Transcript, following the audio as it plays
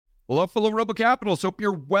Hello, fellow Rebel Capitals. Hope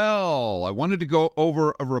you're well. I wanted to go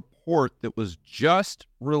over a report that was just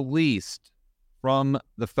released from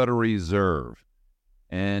the Federal Reserve.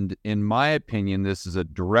 And in my opinion, this is a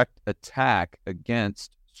direct attack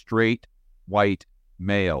against straight white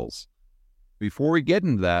males. Before we get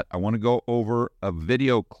into that, I want to go over a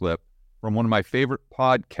video clip from one of my favorite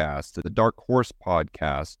podcasts, the Dark Horse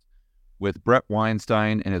podcast, with Brett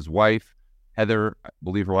Weinstein and his wife, Heather, I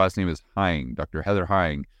believe her last name is Hying, Dr. Heather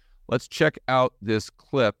Hying. Let's check out this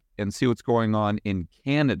clip and see what's going on in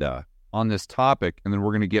Canada on this topic, and then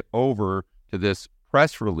we're going to get over to this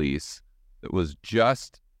press release that was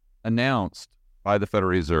just announced by the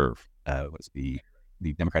Federal Reserve. Was the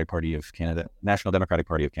Democratic Party of Canada, National Democratic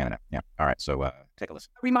Party of Canada. Yeah. All right. So take a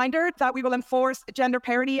listen. Reminder that we will enforce gender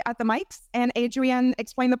parity at the mics, and Adrian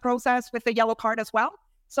explained the process with the yellow card as well.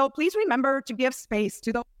 So please remember to give space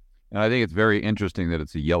to the... And I think it's very interesting that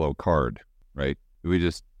it's a yellow card, right? We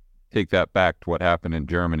just take that back to what happened in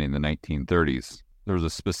Germany in the 1930s. There was a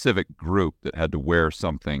specific group that had to wear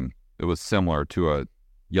something that was similar to a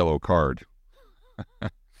yellow card.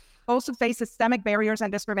 Those who face systemic barriers and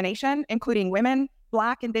discrimination, including women,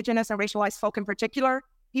 Black, Indigenous, and racialized folk in particular,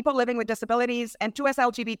 people living with disabilities, and 2S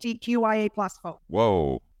LGBTQIA+ folk.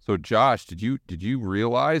 Whoa. So Josh, did you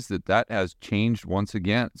realize that has changed once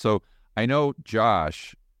again? So I know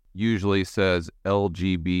Josh usually says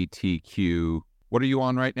LGBTQ. What are you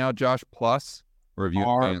on right now, Josh? Plus? Or have you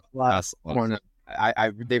R plus?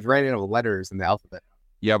 They've read it in letters in the alphabet.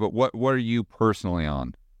 Yeah, but what are you personally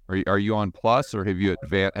on? Are you on plus, or have you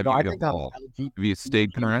advanced? Have you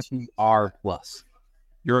stayed current? R plus.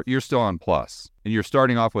 You're still on plus, and you're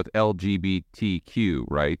starting off with LGBTQ,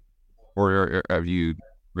 right? Or are you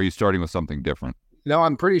starting with something different? No,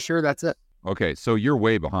 I'm pretty sure that's it. Okay, so you're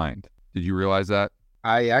way behind. Did you realize that?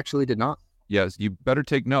 I actually did not. Yes, you better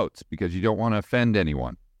take notes because you don't want to offend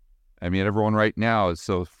anyone. I mean, everyone right now is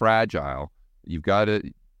so fragile. You've got to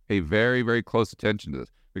pay very, very close attention to this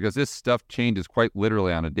because this stuff changes quite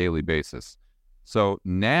literally on a daily basis. So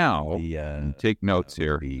now, take notes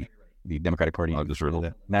here. The Democratic Party,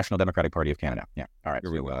 the National Democratic Party of Canada. Yeah. All right.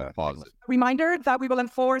 So, pause it. Reminder that we will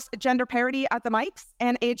enforce gender parity at the mics,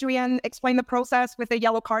 and Adrian explained the process with the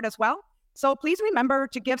yellow card as well. So please remember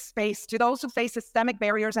to give space to those who face systemic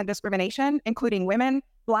barriers and discrimination, including women,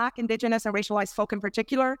 Black, Indigenous, and racialized folk in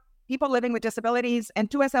particular, people living with disabilities, and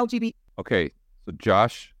 2S LGBT. Okay, so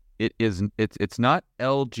Josh, it's not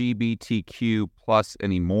LGBTQ plus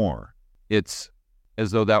anymore. It's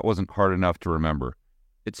as though that wasn't hard enough to remember.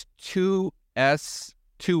 It's 2S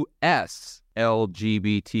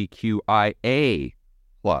LGBTQIA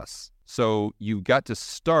plus. So you've got to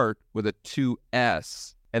start with a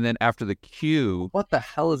 2S. And then after the Q, what the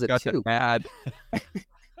hell is it? Got to add.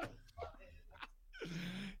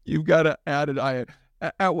 You've got to add an I.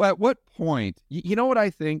 At what point? You know what I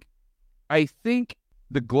think? I think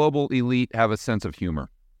the global elite have a sense of humor,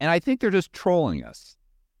 and I think they're just trolling us,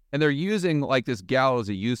 and they're using like this gal as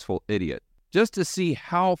a useful idiot just to see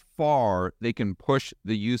how far they can push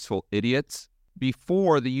the useful idiots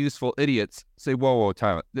before the useful idiots say, "Whoa,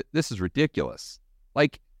 time out. This is ridiculous."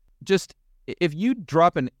 Like, just. If you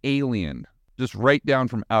drop an alien just right down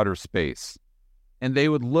from outer space, and they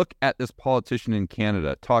would look at this politician in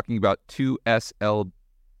Canada talking about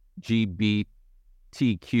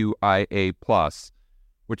 2SLGBTQIA+,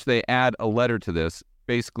 which they add a letter to this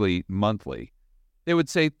basically monthly, they would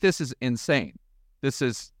say, this is insane. This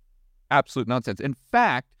is absolute nonsense. In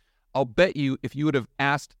fact, I'll bet you if you would have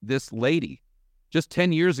asked this lady just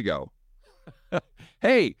 10 years ago,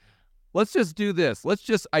 hey, let's just do this. Let's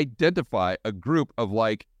just identify a group of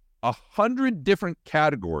like 100 different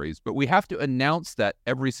categories, but we have to announce that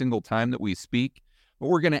every single time that we speak. But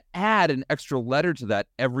we're going to add an extra letter to that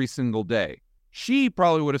every single day. She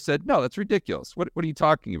probably would have said, no, that's ridiculous. What are you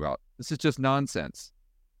talking about? This is just nonsense.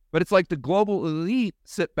 But it's like the global elite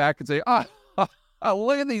sit back and say,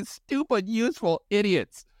 look at these stupid, useful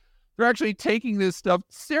idiots. They're actually taking this stuff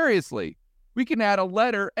seriously. We can add a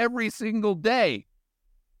letter every single day.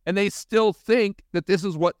 And they still think that this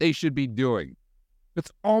is what they should be doing. It's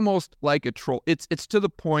almost like a troll. It's to the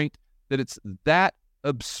point that it's that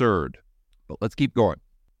absurd. But let's keep going.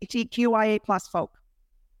 LGBTQIA+ folk.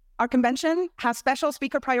 Our convention has special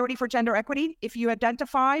speaker priority for gender equity if you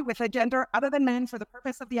identify with a gender other than men for the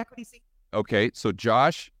purpose of the equity seat. Okay, so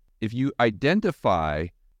Josh, if you identify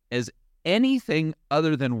as anything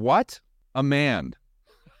other than what? A man.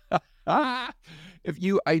 If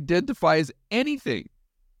you identify as anything,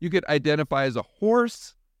 you could identify as a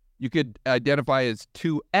horse. You could identify as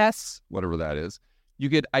 2S, whatever that is. You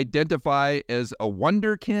could identify as a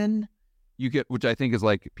wonderkin. You get, which I think is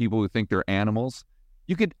like people who think they're animals.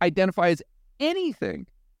 You could identify as anything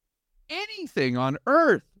on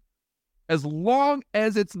earth, as long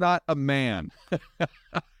as it's not a man.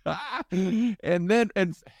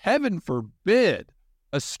 and heaven forbid,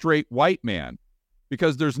 a straight white man,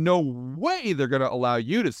 because there's no way they're going to allow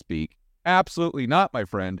you to speak. Absolutely not, my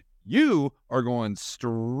friend. You are going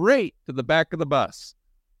straight to the back of the bus,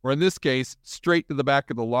 or in this case, straight to the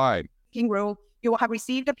back of the line. Rule, you will have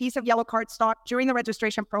received a piece of yellow card stock during the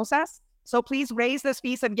registration process. So please raise this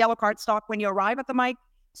piece of yellow card stock when you arrive at the mic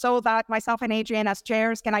so that myself and Adrienne as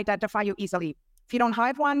chairs can identify you easily. If you don't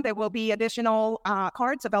have one, there will be additional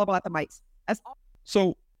cards available at the mics.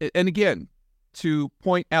 So, and again, to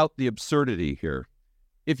point out the absurdity here,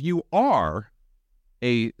 if you are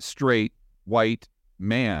a straight white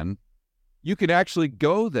man, you can actually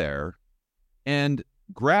go there and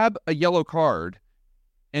grab a yellow card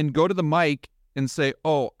and go to the mic and say,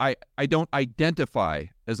 oh, I don't identify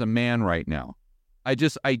as a man right now. I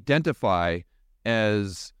just identify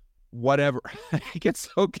as whatever. It gets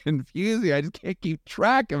so confusing. I just can't keep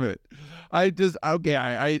track of it. I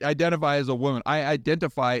identify as a woman. I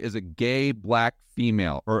identify as a gay black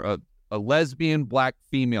female, or a lesbian black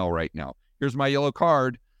female right now. Here's my yellow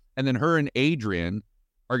card. And then her and Adrienne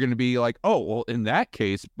are going to be like, oh, well, in that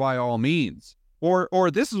case, by all means. Or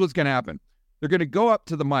this is what's going to happen. They're going to go up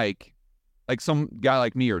to the mic, like some guy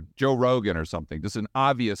like me or Joe Rogan or something, just an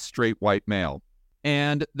obvious straight white male.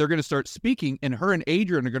 And they're going to start speaking, and her and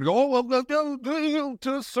Adrienne are going to go, oh,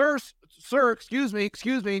 well, sir, excuse me.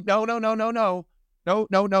 No,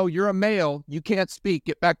 you're a male. You can't speak.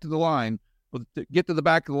 Get back to the line. Get to the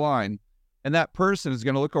back of the line. And that person is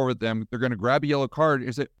going to look over at them. They're going to grab a yellow card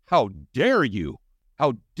and say, how dare you?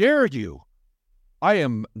 How dare you? I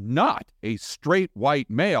am not a straight white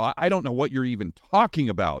male. I don't know what you're even talking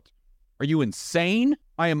about. Are you insane?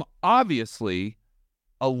 I am obviously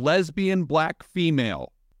a lesbian black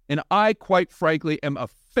female, and I, quite frankly, am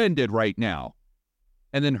offended right now.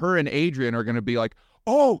 And then her and Adrienne are going to be like,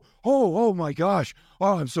 oh my gosh.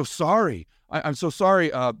 Oh, I'm so sorry. I'm so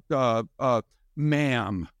sorry.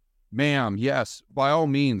 Ma'am, yes, by all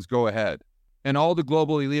means, go ahead. And all the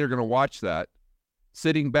global elite are going to watch that,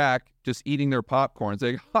 sitting back, just eating their popcorn,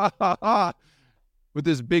 saying, ha, ha, ha, with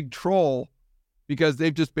this big troll, because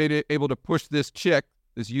they've just been able to push this chick,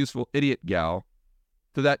 this useful idiot gal,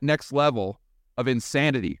 to that next level of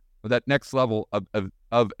insanity, or that next level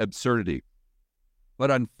of absurdity.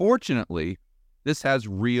 But unfortunately, this has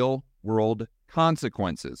real world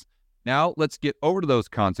consequences. Now let's get over to those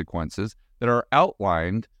consequences that are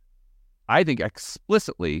outlined, I think,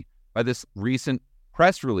 explicitly by this recent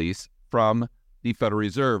press release from the Federal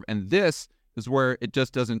Reserve. And this is where it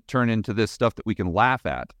just doesn't turn into this stuff that we can laugh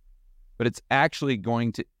at, but it's actually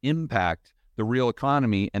going to impact the real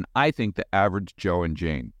economy, and I think the average Joe and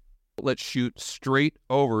Jane. Let's shoot straight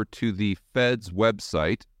over to the Fed's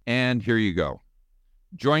website, and here you go.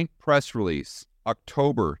 Joint press release,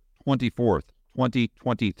 October 24th,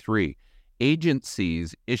 2023.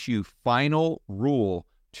 Agencies issue final rule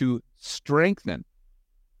to strengthen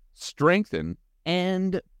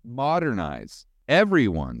and modernize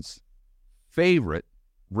everyone's favorite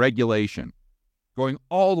regulation, going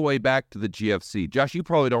all the way back to the GFC. Josh, you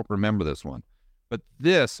probably don't remember this one, but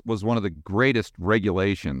this was one of the greatest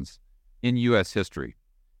regulations in U.S. history.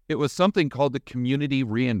 It was something called the Community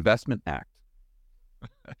Reinvestment Act.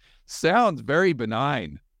 Sounds very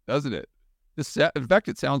benign, doesn't it? In fact,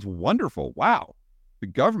 it sounds wonderful. Wow. The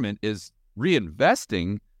government is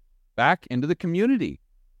reinvesting back into the community.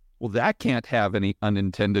 Well, that can't have any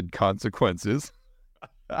unintended consequences.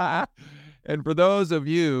 And for those of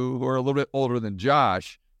you who are a little bit older than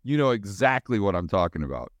Josh, you know exactly what I'm talking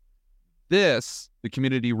about. This, the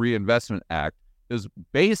Community Reinvestment Act, is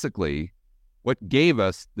basically what gave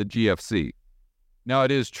us the GFC. Now,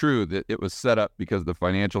 it is true that it was set up because the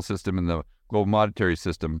financial system and the global monetary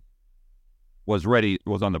system was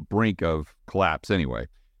on the brink of collapse anyway.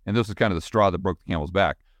 And this was kind of the straw that broke the camel's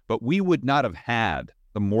back. But we would not have had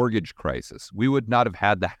the mortgage crisis. We would not have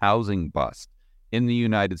had the housing bust in the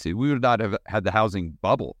United States. We would not have had the housing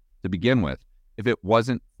bubble to begin with if it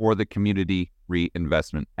wasn't for the Community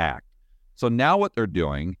Reinvestment Act. So now what they're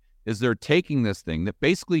doing is they're taking this thing that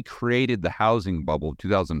basically created the housing bubble of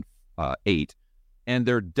 2008, and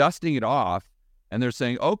they're dusting it off, and they're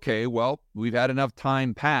saying, okay, well, we've had enough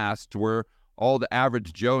time passed where all the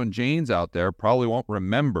average Joe and Janes out there probably won't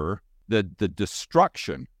remember the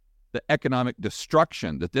destruction, the economic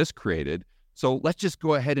destruction that this created. So let's just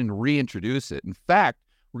go ahead and reintroduce it. In fact,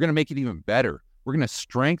 we're going to make it even better. We're going to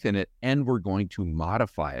strengthen it, and we're going to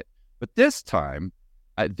modify it. But this time,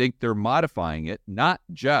 I think they're modifying it not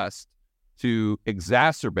just to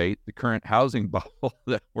exacerbate the current housing bubble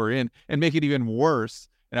that we're in and make it even worse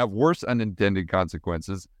and have worse unintended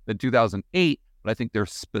consequences than 2008. But I think they're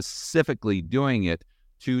specifically doing it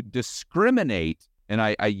to discriminate. And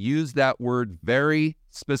I use that word very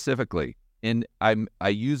specifically. And I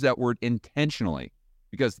use that word intentionally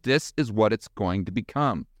because this is what it's going to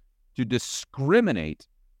become, to discriminate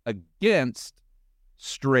against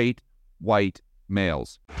straight white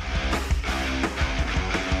males.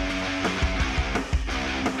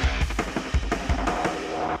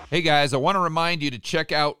 Hey guys, I want to remind you to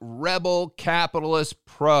check out Rebel Capitalist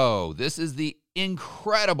Pro. This is the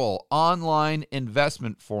incredible online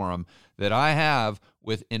investment forum that I have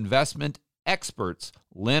with investment experts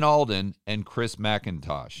Lynn Alden and Chris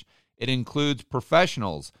McIntosh. It includes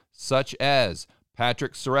professionals such as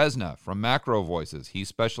Patrick Ceresna from Macro Voices. He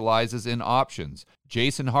specializes in options.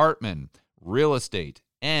 Jason Hartman, real estate,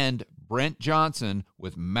 and Brent Johnson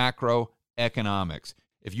with macroeconomics.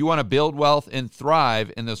 If you want to build wealth and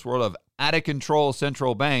thrive in this world of out-of-control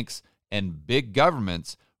central banks and big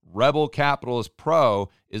governments, Rebel Capitalist Pro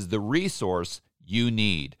is the resource you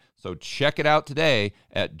need. So check it out today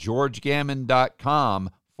at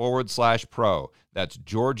georgegammon.com/pro. That's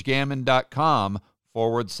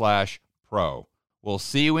georgegammon.com/pro. We'll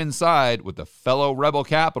see you inside with the fellow Rebel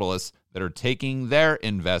capitalists that are taking their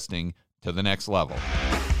investing to the next level.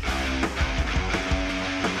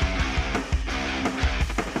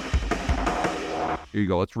 Here you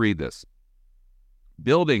go. Let's read this.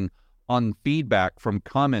 Building on feedback from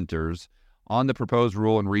commenters on the proposed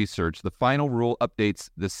rule and research, the final rule updates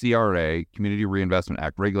the CRA, Community Reinvestment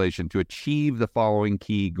Act regulation to achieve the following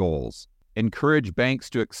key goals. Encourage banks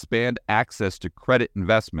to expand access to credit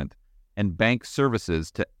investment and bank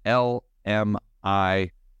services to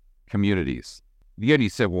LMI communities. Again, you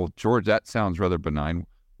said, well, George, that sounds rather benign.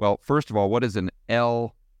 Well, first of all, what is an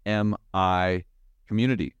LMI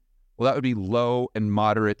community? Well, that would be low and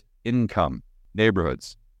moderate income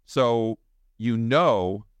neighborhoods. So you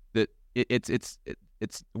know that it's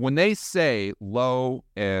when they say low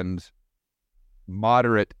and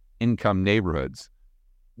moderate income neighborhoods,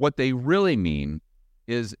 what they really mean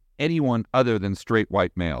is anyone other than straight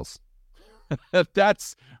white males.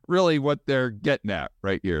 That's really what they're getting at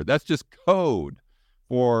right here. That's just code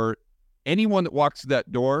for anyone that walks through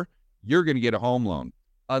that door. You're going to get a home loan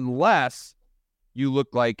unless you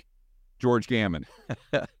look like George Gammon.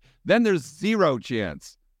 Then there's zero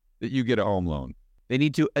chance that you get a home loan. They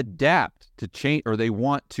need to adapt to change, or they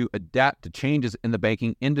want to adapt to changes in the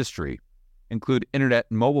banking industry, include internet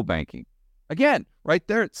and mobile banking. Again, right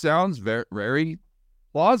there, it sounds very, very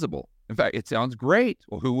plausible. In fact, it sounds great.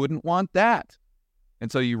 Well, who wouldn't want that?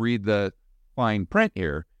 And so you read the fine print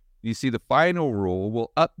here. You see the final rule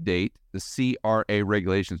will update the CRA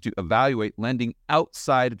regulations to evaluate lending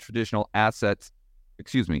outside of traditional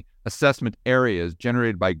assessment areas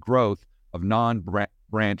generated by growth of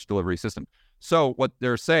non-branch delivery systems. So what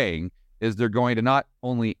they're saying is they're going to not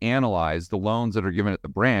only analyze the loans that are given at the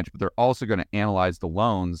branch, but they're also going to analyze the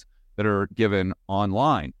loans that are given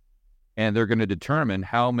online. And they're going to determine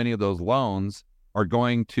how many of those loans are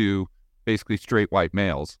going to basically straight white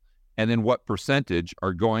males, and then what percentage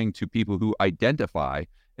are going to people who identify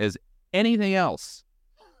as anything else.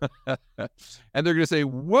 And they're going to say,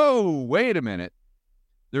 whoa, wait a minute.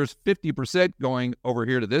 There's 50% going over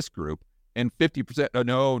here to this group, and 50%,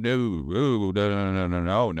 no.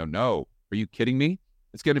 Are you kidding me?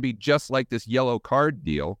 It's going to be just like this yellow card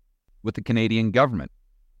deal with the Canadian government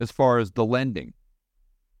as far as the lending.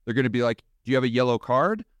 They're going to be like, do you have a yellow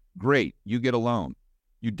card? Great, you get a loan.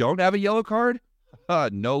 You don't have a yellow card?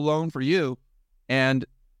 No loan for you. And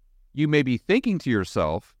you may be thinking to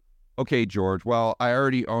yourself, okay, George, well,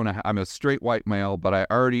 I'm a straight white male, but I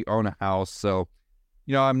already own a house, so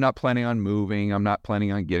I'm not planning on moving. I'm not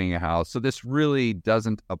planning on getting a house. So this really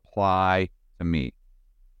doesn't apply to me.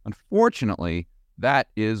 Unfortunately, that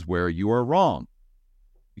is where you are wrong.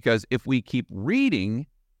 Because if we keep reading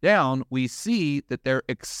down, we see that they're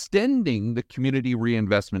extending the Community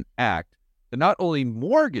Reinvestment Act to not only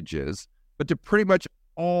mortgages, but to pretty much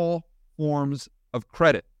all forms of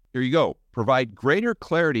credit. Here you go. Provide greater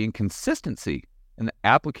clarity and consistency in the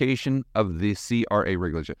application of the CRA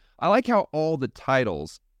regulation. I like how all the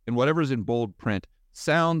titles and whatever's in bold print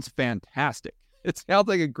sounds fantastic. It sounds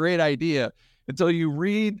like a great idea until you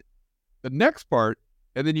read the next part,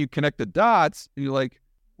 and then you connect the dots, and you're like,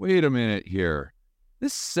 wait a minute here.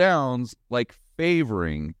 This sounds like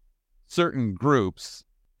favoring certain groups,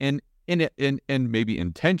 and maybe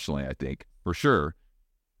intentionally, I think, for sure,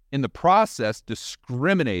 in the process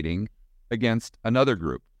discriminating against another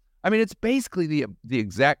group. I mean, it's basically the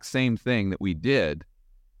exact same thing that we did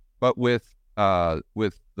but with the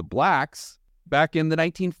blacks back in the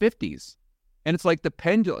 1950s. And it's like the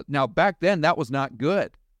pendulum. Now, back then, that was not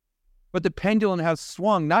good. But the pendulum has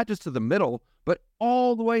swung not just to the middle, but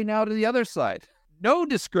all the way now to the other side. No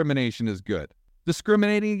discrimination is good.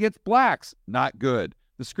 Discriminating against blacks, not good.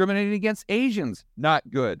 Discriminating against Asians, not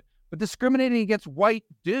good. But discriminating against white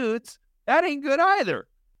dudes, that ain't good either.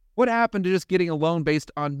 What happened to just getting a loan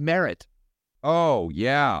based on merit? Oh,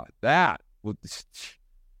 yeah, that. Well,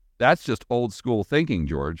 that's just old school thinking,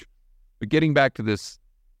 George. But getting back to this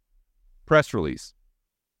press release,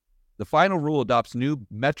 the final rule adopts new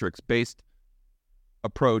metrics-based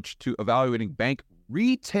approach to evaluating bank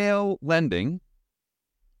retail lending.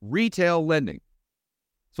 Retail lending.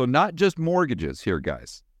 So not just mortgages here,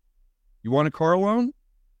 guys. You want a car loan?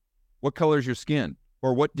 What color is your skin?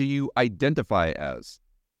 Or what do you identify as?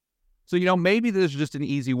 So, maybe there's just an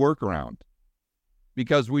easy workaround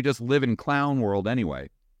because we just live in clown world anyway.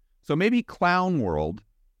 So maybe clown world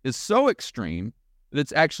is so extreme that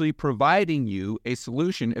it's actually providing you a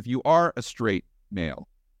solution if you are a straight male.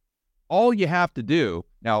 All you have to do,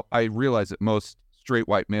 now I realize that most straight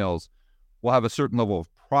white males will have a certain level of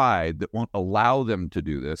pride that won't allow them to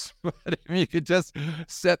do this, but if you could just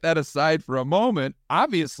set that aside for a moment,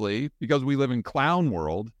 obviously, because we live in clown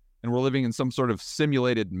world and we're living in some sort of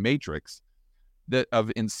simulated matrix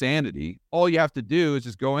of insanity, all you have to do is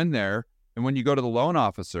just go in there, and when you go to the loan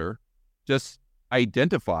officer, just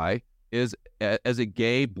identify as a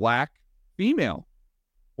gay black female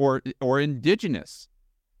or indigenous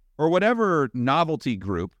or whatever novelty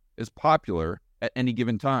group is popular at any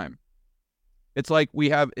given time. It's like we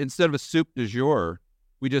have, instead of a soup du jour,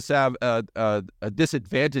 we just have a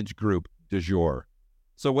disadvantaged group du jour.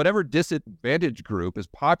 So whatever disadvantaged group is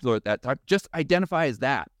popular at that time, just identify as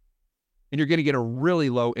that. And you're going to get a really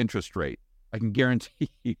low interest rate. I can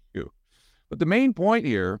guarantee you. But the main point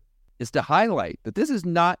here is to highlight that this is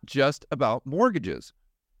not just about mortgages.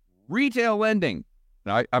 Retail lending.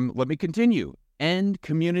 Now, let me continue. And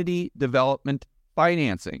community development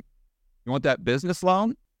financing. You want that business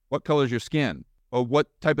loan? What color is your skin? Or what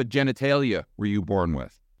type of genitalia were you born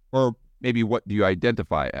with? Or maybe what do you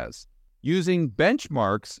identify as? Using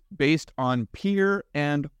benchmarks based on peer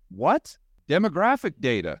and what? Demographic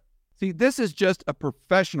data. See, this is just a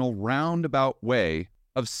professional roundabout way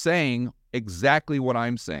of saying exactly what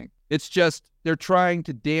I'm saying. It's just they're trying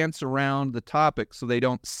to dance around the topic so they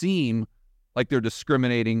don't seem like they're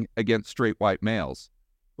discriminating against straight white males.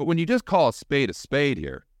 But when you just call a spade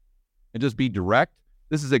here and just be direct,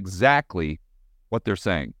 this is exactly what they're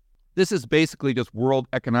saying. This is basically just World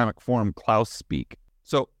Economic Forum Klaus speak.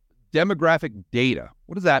 So demographic data,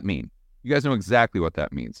 what does that mean? You guys know exactly what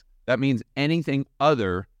that means. That means anything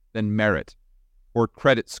other than merit or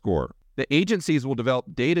credit score. The agencies will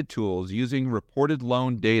develop data tools using reported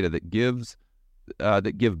loan data that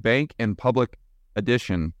give bank and public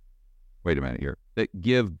addition. Wait a minute here. That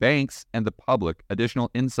give banks and the public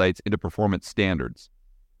additional insights into performance standards.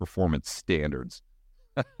 Performance standards,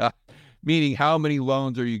 meaning how many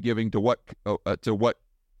loans are you giving to what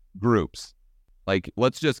groups? Like,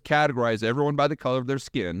 let's just categorize everyone by the color of their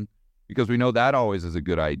skin because we know that always is a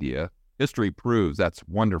good idea. History proves that's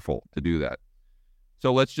wonderful to do that.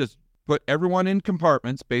 So let's just put everyone in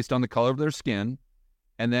compartments based on the color of their skin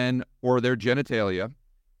and then, or their genitalia.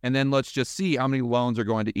 And then let's just see how many loans are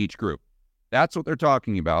going to each group. That's what they're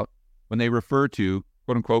talking about when they refer to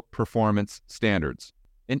quote unquote performance standards.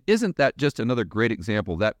 And isn't that just another great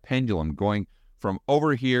example of that pendulum going from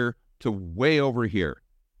over here to way over here?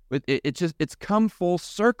 It's come full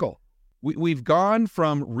circle. We've gone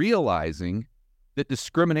from realizing that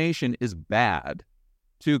discrimination is bad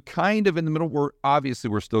to kind of in the middle.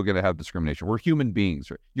 We're still going to have discrimination. We're human beings.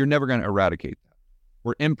 Right? You're never going to eradicate that.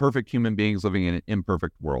 We're imperfect human beings living in an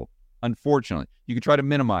imperfect world. Unfortunately, you can try to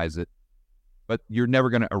minimize it, but you're never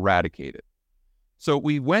going to eradicate it. So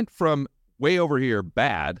we went from way over here,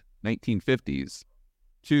 bad, 1950s,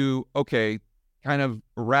 to, okay, kind of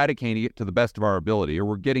eradicating it to the best of our ability, or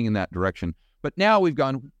we're getting in that direction. But now we've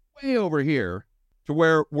gone way over here to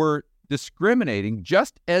where we're discriminating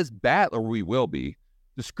just as bad, or we will be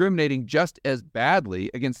discriminating just as badly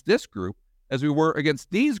against this group as we were against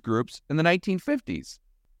these groups in the 1950s.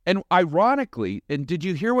 And ironically, and did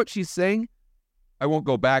you hear what she's saying? I won't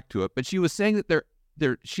go back to it, but she was saying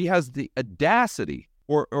that she has the audacity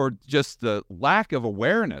or just the lack of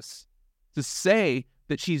awareness to say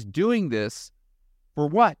that she's doing this for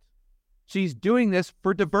what? She's doing this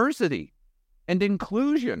for diversity and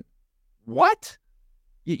inclusion. What?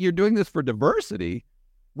 You're doing this for diversity?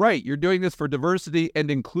 Right, you're doing this for diversity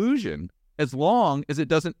and inclusion as long as it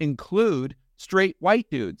doesn't include straight white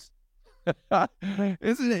dudes.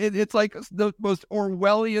 Isn't it? It's like the most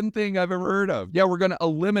Orwellian thing I've ever heard of. Yeah, we're going to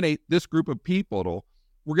eliminate this group of people.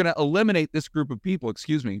 We're going to eliminate this group of people,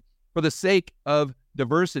 for the sake of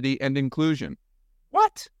diversity and inclusion.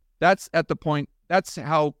 What? That's at the point. That's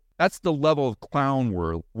the level of clown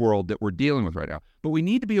world that we're dealing with right now. But we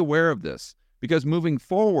need to be aware of this, because moving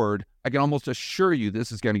forward, I can almost assure you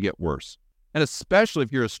this is going to get worse. And especially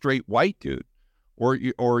if you're a straight white dude, or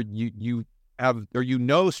you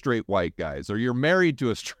know straight white guys, or you're married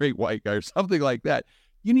to a straight white guy or something like that.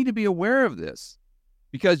 You need to be aware of this,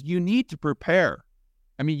 because you need to prepare.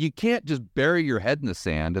 I mean, you can't just bury your head in the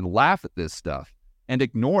sand and laugh at this stuff and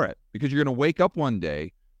ignore it, because you're going to wake up one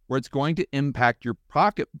day where it's going to impact your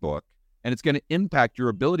pocketbook, and it's going to impact your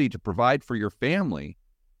ability to provide for your family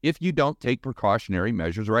if you don't take precautionary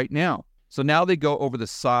measures right now. So now they go over the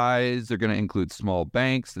size. They're going to include small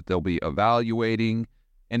banks that they'll be evaluating,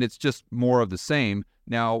 and it's just more of the same.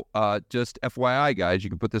 Now, just FYI, guys, you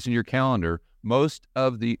can put this in your calendar.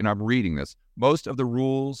 And I'm reading this, most of the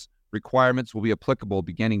rules, requirements will be applicable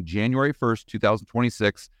beginning January 1st,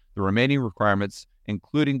 2026. The remaining requirements,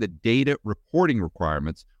 including the data reporting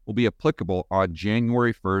requirements, will be applicable on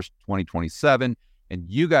January 1st, 2027. And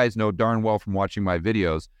you guys know darn well from watching my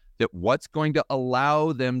videos that what's going to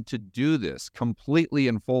allow them to do this completely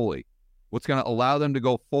and fully, what's going to allow them to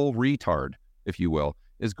go full retard, if you will,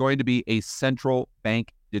 is going to be a central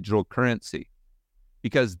bank digital currency,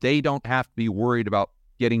 because they don't have to be worried about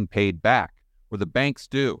getting paid back, or the banks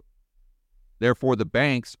do. Therefore, the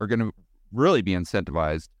banks are going to really be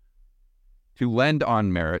incentivized to lend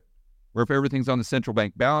on merit, where if everything's on the central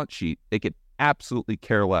bank balance sheet, they could absolutely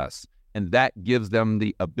care less. And that gives them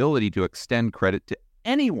the ability to extend credit to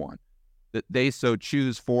anyone that they so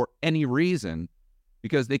choose for any reason,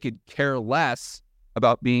 because they could care less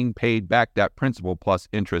about being paid back that principal plus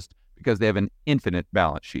interest, because they have an infinite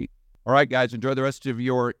balance sheet. All right, guys, enjoy the rest of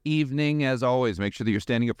your evening. As always, make sure that you're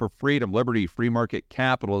standing up for freedom, liberty, free market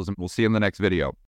capitalism. We'll see you in the next video.